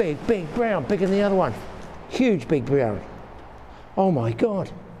on, big, big brown, bigger than the other one. Huge big brown. Oh my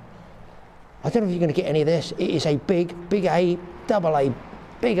God. I don't know if you're going to get any of this. It is a big, big A, double A,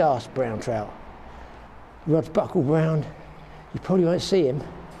 big ass brown trout. Rod's buckled round. You probably won't see him.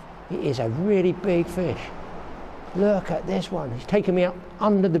 It is a really big fish. Look at this one. He's taken me up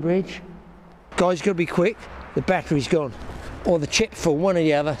under the bridge. Guys, got to be quick. The battery's gone. Or the chip full, one or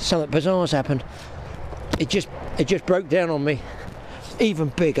the other. Something bizarre's happened. It just broke down on me. Even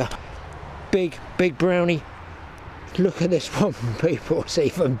bigger. Big, big brownie. Look at this one, people. It's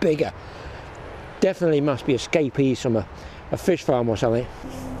even bigger. Definitely must be escapees from a fish farm or something.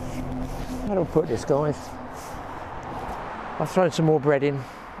 How do I put this, guys? I've thrown some more bread in.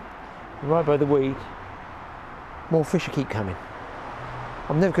 Right by the weed. More fish will keep coming.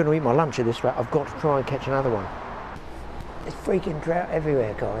 I'm never going to eat my lunch at this rate. I've got to try and catch another one. There's freaking trout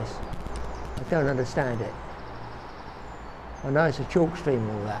everywhere, guys. I don't understand it. I know it's a chalk stream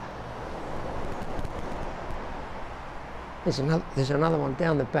and all that. There's another one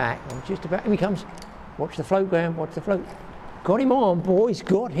down the back. I'm just about, here he comes. Watch the float, Graeme, watch the float. Got him on, boys,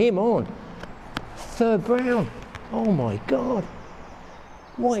 got him on. Third brown. Oh my God.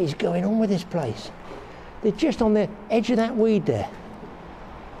 What is going on with this place? They're just on the edge of that weed there.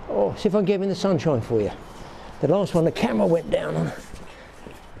 Oh, see if I can get him in the sunshine for you. The last one, the camera went down on.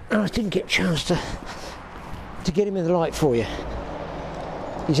 I didn't get a chance to get him in the light for you.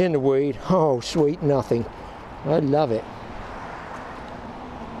 He's in the weed. Oh, sweet nothing. I love it.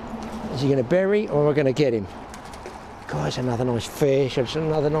 Is he going to bury or am I going to get him? Guys, another nice fish. It's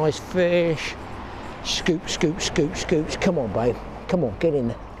another nice fish. Scoop, scoop, scoop, scoops. Come on, babe. Come on, get in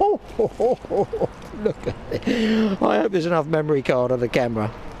there. Oh, oh, oh, oh. Look at it. I hope there's enough memory card on the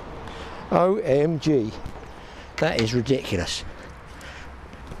camera. OMG. That is ridiculous.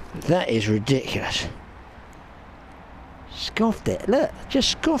 That is ridiculous. Scoffed it. Look, just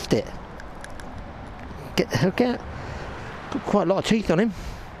scoffed it. Get the hook out. Got quite a lot of teeth on him.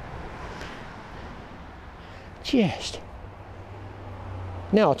 Just.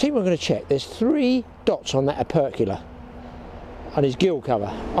 Now, I'll tell you what I'm going to check. There's 3 dots on that opercular. On his gill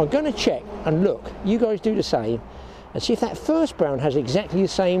cover. I'm going to check and look. You guys do the same. And see if that first brown has exactly the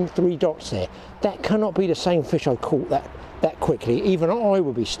same 3 dots there. That cannot be the same fish I caught that quickly. Even I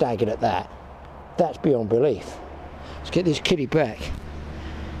would be staggered at that. That's beyond belief. Let's get this kitty back.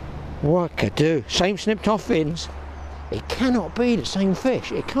 What could do? Same snipped off fins. It cannot be the same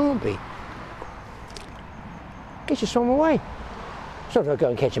fish. It can't be. Get your swim away. So I'll go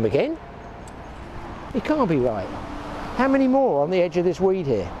and catch him again. It can't be right. How many more on the edge of this weed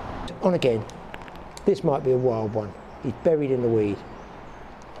here? On again. This might be a wild one. He's buried in the weed.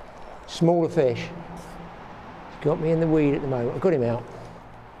 Smaller fish. He's got me in the weed at the moment. I've got him out.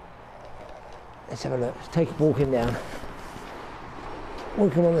 Let's have a look. Let's walk him down.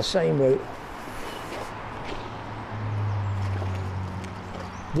 Walk him on the same route.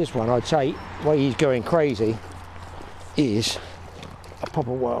 This one, I'd say, the way he's going crazy, is a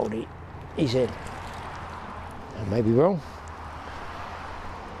proper wildie. He's in. I may be wrong.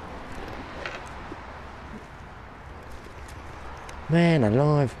 Man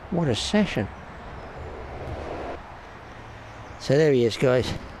alive, what a session. So there he is,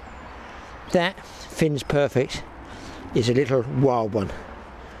 guys. That, fin's perfect, is a little wild one.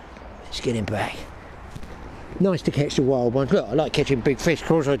 Let's get him back. Nice to catch the wild ones. Look, I like catching big fish, of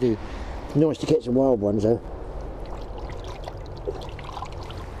course I do. Nice to catch some wild ones though.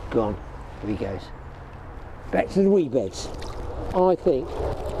 gone. Here he goes. Back to the wee beds. I think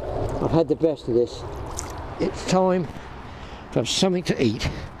I've had the best of this. It's time to have something to eat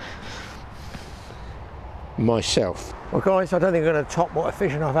myself. Well guys, I don't think I'm going to top what a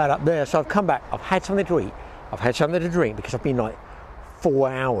fishing I've had up there, so I've come back, I've had something to eat, I've had something to drink, because I've been like 4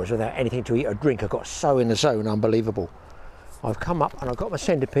 hours without anything to eat or drink. I got so in the zone, unbelievable. I've come up and I've got my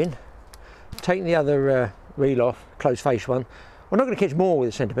centre pin, taken the other reel off, closed face one. We're not going to catch more with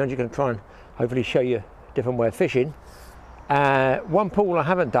the centre pin, I'm just going to try and hopefully show you a different way of fishing. One pool I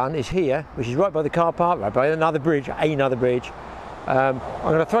haven't done is here, which is right by the car park, right by another bridge. I'm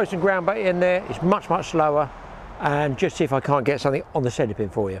going to throw some ground bait in there. It's much slower, and just see if I can't get something on the centre pin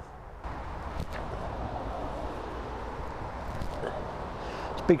for you.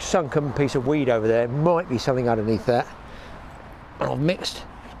 This big sunken piece of weed over there, might be something underneath that. And I've mixed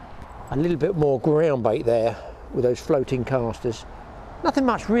a little bit more ground bait there with those floating casters. Nothing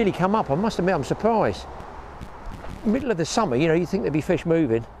much really come up, I must admit. I'm surprised. Middle of the summer, you know, you think there'd be fish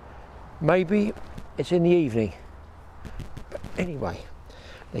moving. Maybe it's in the evening. But anyway,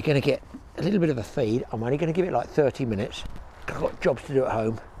 they're going to get a little bit of a feed. I'm only going to give it like 30 minutes. I've got jobs to do at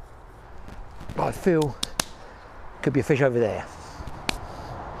home. I feel could be a fish over there.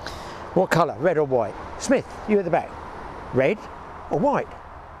 What colour? Red or white? Smith, you at the back. Red or white?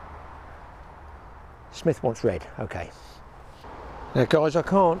 Smith wants red. Okay. Now guys, I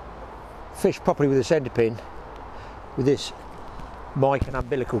can't fish properly with a centre pin with this mic and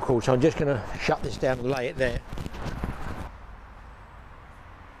umbilical cord, so I'm just going to shut this down and lay it there.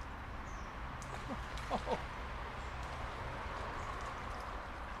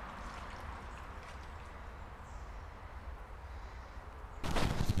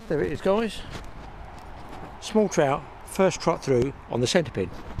 There it is guys, small trout, first trot through on the centre pin.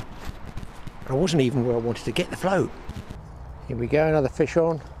 I wasn't even where I wanted to get the float. Here we go, another fish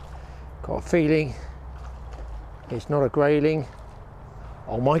on. Got a feeling it's not a grayling.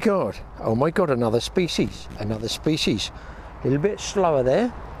 Oh my god, another species, a little bit slower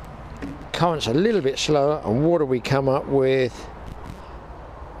there, current's a little bit slower, and what do we come up with?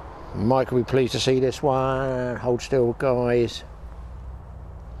 Mike will be pleased to see this one. Hold still guys.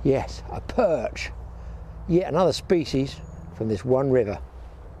 Yes, a perch. Yet another species from this one river.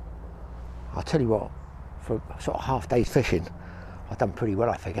 I'll tell you what, for sort of half day's fishing, I've done pretty well,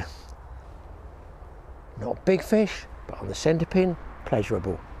 I figure. Not big fish, but on the centre pin,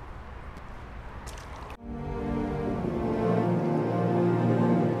 pleasurable.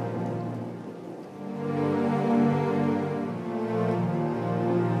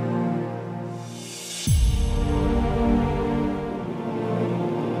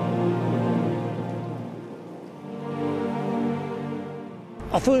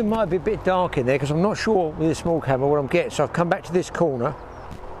 I thought it might be a bit dark in there because I'm not sure with a small camera what I'm getting, so I've come back to this corner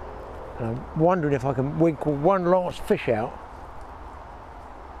and I'm wondering if I can winkle one last fish out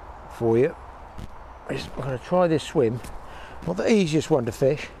for you. I'm going to try this swim. Not the easiest one to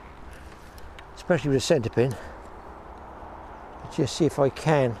fish, especially with a centre pin. Just see if I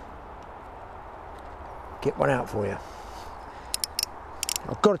can get one out for you.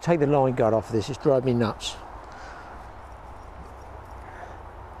 I've got to take the line guard off of this, it's driving me nuts.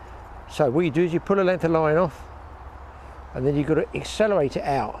 So what you do is you pull a length of line off and then you've got to accelerate it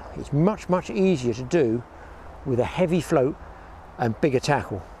out. It's much easier to do with a heavy float and bigger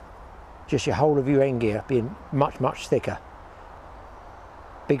tackle. Just your whole of your end gear being much thicker.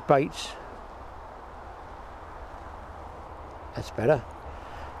 Big baits. That's better.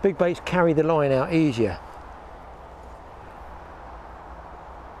 Big baits carry the line out easier.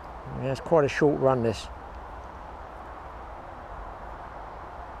 Yeah, it's quite a short run this.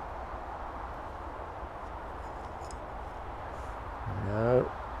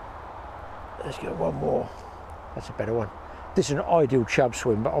 No. Let's get one more. That's a better one. This is an ideal chub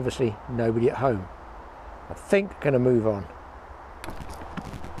swim, but obviously nobody at home. I think I'm going to move on.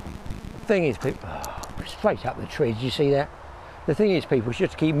 The thing is, people, straight up the tree, did you see that? The thing is, people,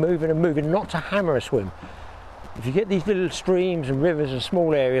 just to keep moving and moving, not to hammer a swim. If you get these little streams and rivers and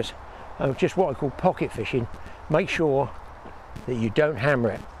small areas, just what I call pocket fishing, make sure that you don't hammer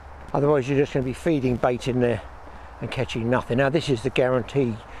it. Otherwise you're just going to be feeding bait in there and catching nothing. Now this is the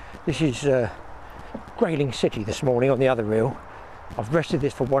guarantee. This is Grayling City this morning on the other reel. I've rested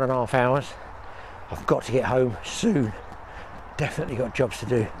this for 1.5 hours. I've got to get home soon. Definitely got jobs to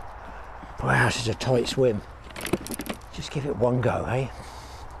do. Wow, this is a tight swim. Just give it one go, eh?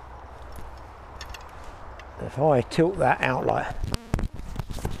 If I tilt that out like,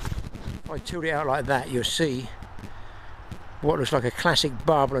 if I tilt it out like that, you'll see what looks like a classic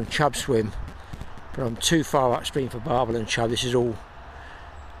barbel and chub swim. But I'm too far upstream for barbel and chub. This is all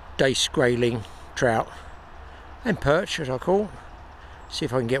dace, grayling, trout and perch, as I call. See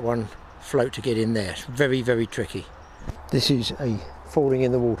if I can get one float to get in there. It's very, very tricky. This is a falling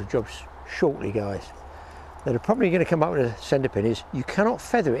in the water job shortly, guys. Now, they're probably going to come up with a centre pin is you cannot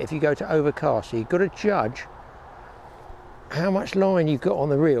feather it if you go to overcast. So you've got to judge how much line you've got on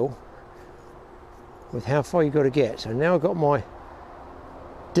the reel with how far you've got to get. So now I've got my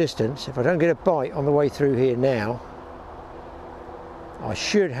distance. If I don't get a bite on the way through here now, I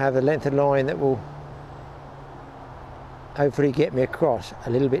should have a length of line that will hopefully get me across a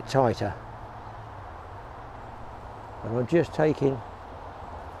little bit tighter. And I'm just taking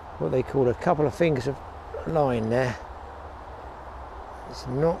what they call a couple of fingers of line there. It's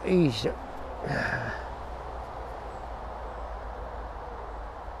not easy.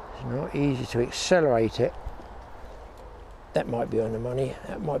 It's not easy to accelerate it. That might be on the money.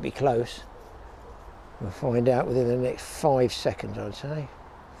 That might be close. We'll find out within the next 5 seconds, I'd say.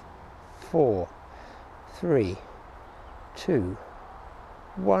 4, 3, 2,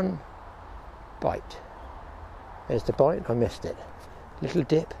 1. Bite. There's the bite. I missed it. Little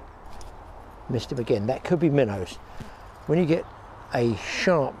dip. Missed him again. That could be minnows. When you get a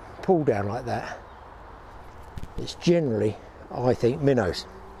sharp pull down like that, it's generally, I think, minnows.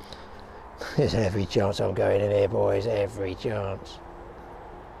 There's every chance I'm going in here, boys. Every chance.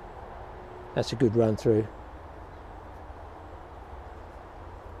 That's a good run through.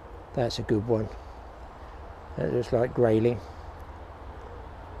 That's a good one. That looks like grayling.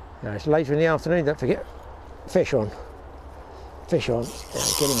 Now it's later in the afternoon, don't forget, fish on. Fish on.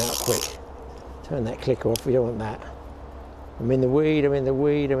 Get him out quick. Turn that clicker off, we don't want that. I'm in the weed, I'm in the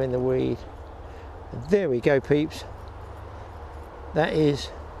weed, I'm in the weed. There we go, peeps. That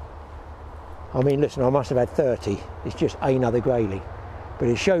is, I mean, listen, I must have had 30. It's just another grayling. But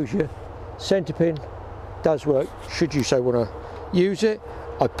it shows you, centre pin does work, should you so want to use it.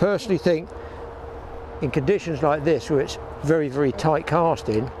 I personally think, in conditions like this, where it's very, very tight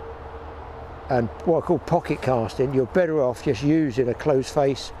casting, and what I call pocket casting, you're better off just using a closed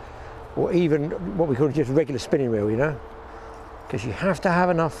face, or even what we call just a regular spinning reel, you know, because you have to have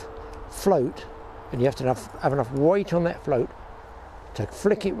enough float, and you have to have enough weight on that float to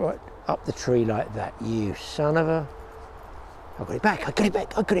flick it right up the tree like that. You son of a... I got it back, I got it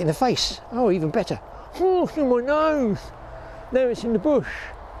back, I got it in the face. Oh, even better. Oh, it's in my nose. There it's in the bush.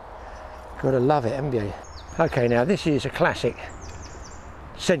 Gotta love it, haven't you? Okay, now this is a classic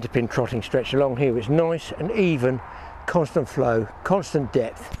centre pin trotting stretch along here. It's nice and even, constant flow, constant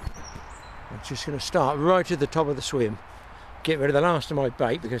depth. I'm just going to start right at the top of the swim, get rid of the last of my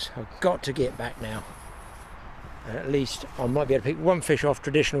bait because I've got to get back now. And at least I might be able to pick one fish off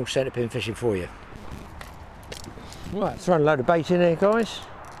traditional centre pin fishing for you. Right, throwing a load of bait in there, guys.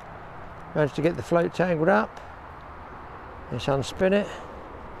 Managed to get the float tangled up. Let's unspin it.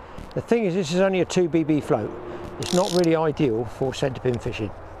 The thing is, this is only a 2BB float. It's not really ideal for centre pin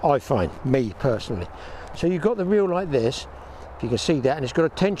fishing, I find, me personally. So you've got the reel like this, if you can see that, and it's got a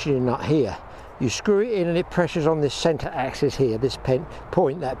tensioning nut here. You screw it in and it pressures on this centre axis here, this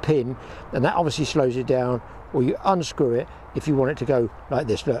point, that pin, and that obviously slows it down, or you unscrew it if you want it to go like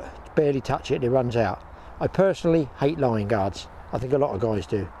this. Look, barely touch it and it runs out. I personally hate line guards. I think a lot of guys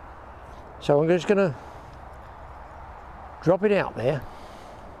do. So I'm just going to drop it out there.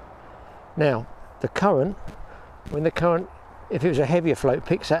 Now, the current, when the current, if it was a heavier float,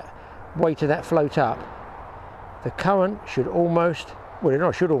 picks that weight of that float up, the current should almost, well,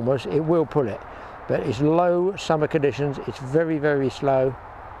 not should almost, it will pull it. But it's low summer conditions, it's very, very slow.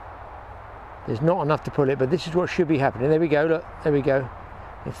 There's not enough to pull it, but this is what should be happening. There we go, look, there we go.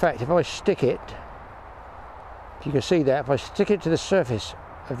 In fact, if I stick it, if you can see that, if I stick it to the surface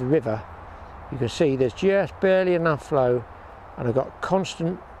of the river, you can see there's just barely enough flow, and I've got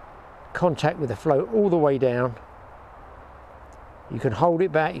constant contact with the float all the way down. You can hold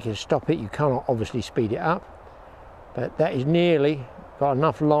it back, you can stop it, you cannot obviously speed it up, but that is nearly got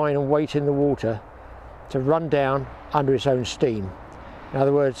enough line and weight in the water to run down under its own steam. In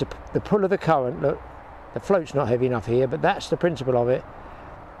other words, the pull of the current, look, the float's not heavy enough here, but that's the principle of it.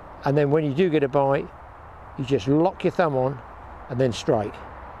 And then when you do get a bite, you just lock your thumb on and then strike.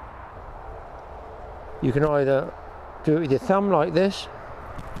 You can either do it with your thumb like this.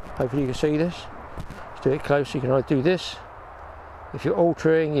 Hopefully you can see this. Let's do it close. You can either do this. If you're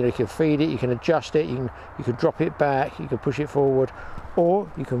altering, you know, you can feed it, you can adjust it, you can drop it back, you can push it forward,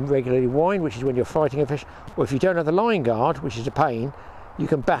 or you can regularly wind, which is when you're fighting a fish. Or if you don't have the line guard, which is a pain, you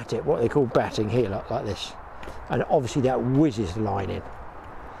can bat it, what they call batting here, like this. And obviously that whizzes the line in.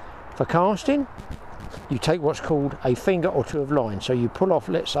 For casting, you take what's called a finger or two of line. So you pull off,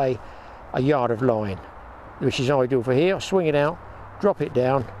 let's say, a yard of line, which is ideal for here. Swing it out, drop it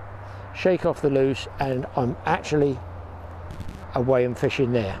down, shake off the loose, and I'm actually away and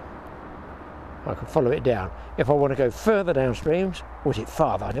fishing there. I can follow it down. If I want to go further downstreams, or is it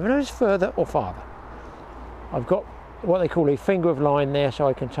farther? I never know if it's further or farther. I've got what they call a finger of line there, so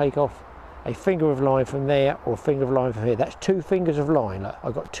I can take off a finger of line from there or a finger of line from here. That's 2 fingers of line. Look,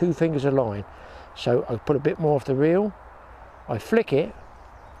 I've got 2 fingers of line. So I put a bit more off the reel, I flick it,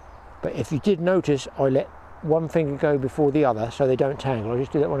 but if you did notice, I let one finger go before the other so they don't tangle. I'll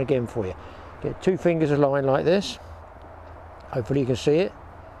just do that one again for you. Get 2 fingers of line like this. Hopefully you can see it.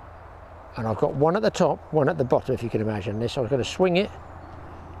 And I've got one at the top, one at the bottom, if you can imagine this. I'm going to swing it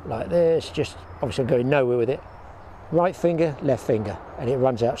like this, just obviously I'm going nowhere with it. Right finger, left finger, and it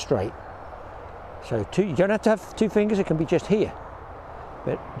runs out straight. So you don't have to have 2 fingers, it can be just here.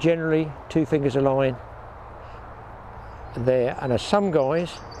 But generally 2 fingers of line there. And as some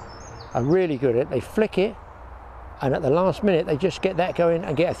guys are really good at it, they flick it, and at the last minute they just get that going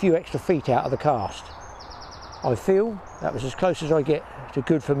and get a few extra feet out of the cast. I feel that was as close as I get to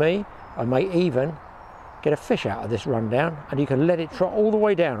good for me. I may even get a fish out of this rundown, and you can let it trot all the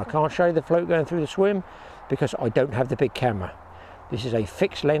way down. I can't show you the float going through the swim because I don't have the big camera. This is a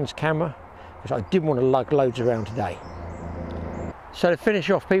fixed lens camera because I didn't want to lug loads around today. So to finish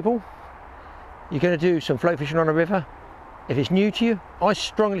off, people, you're going to do some float fishing on a river. If it's new to you, I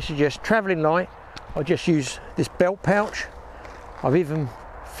strongly suggest travelling light. I just use this belt pouch. I've even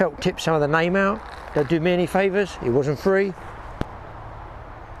felt tipped some of the name out. Don't do me any favours, it wasn't free.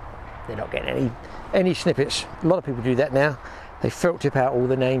 They're not getting any snippets. A lot of people do that now. They felt tip out all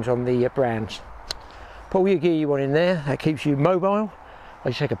the names on the brands. Put all your gear you want in there. That keeps you mobile. I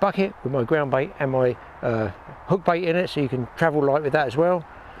just take a bucket with my ground bait and my hook bait in it, so you can travel light with that as well.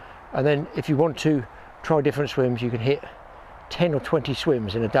 And then if you want to try different swims, you can hit 10 or 20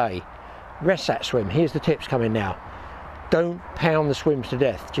 swims in a day. Rest that swim. Here's the tips coming now. Don't pound the swims to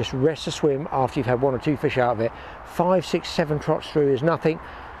death. Just rest the swim after you've had 1 or 2 fish out of it. 5, 6, 7 trots through is nothing.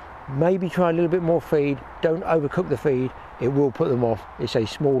 Maybe try a little bit more feed. Don't overcook the feed. It will put them off. It's a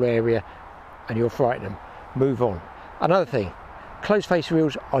small area and you'll frighten them. Move on. Another thing, closed face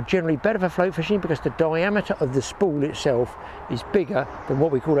reels are generally better for float fishing because the diameter of the spool itself is bigger than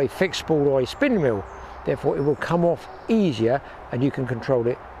what we call a fixed spool or a spin reel. Therefore it will come off easier and you can control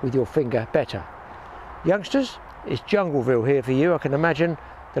it with your finger better. Youngsters, it's Jungleville here for you. I can imagine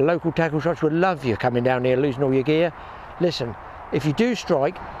the local tackle shops would love you coming down here losing all your gear. Listen, if you do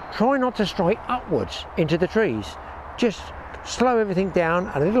strike, try not to strike upwards into the trees. Just slow everything down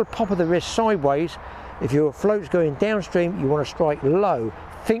and a little pop of the wrist sideways. If your float's going downstream, you want to strike low.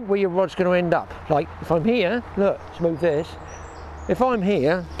 Think where your rod's going to end up. Like if I'm here, look, smooth this. If I'm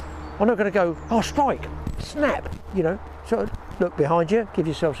here, I'm not going to go, oh, strike, snap, you know. So look behind you, give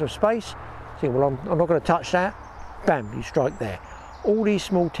yourself some space. Think, well, I'm not going to touch that. Bam, you strike there. All these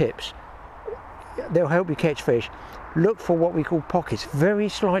small tips, they'll help you catch fish. Look for what we call pockets, very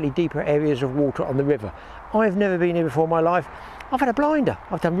slightly deeper areas of water on the river. I've never been here before in my life. I've had a blinder.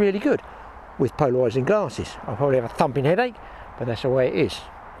 I've done really good with polarising glasses. I'll probably have a thumping headache, but that's the way it is.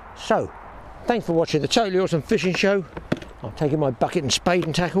 So, thanks for watching the Totally Awesome Fishing Show. I'm taking my bucket and spade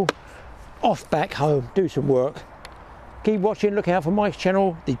and tackle off back home, do some work. Keep watching, look out for Mike's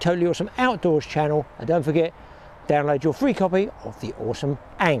channel, the Totally Awesome Outdoors channel, and don't forget, download your free copy of The Awesome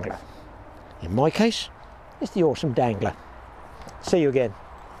Angler. In my case, it's The Awesome Dangler. See you again.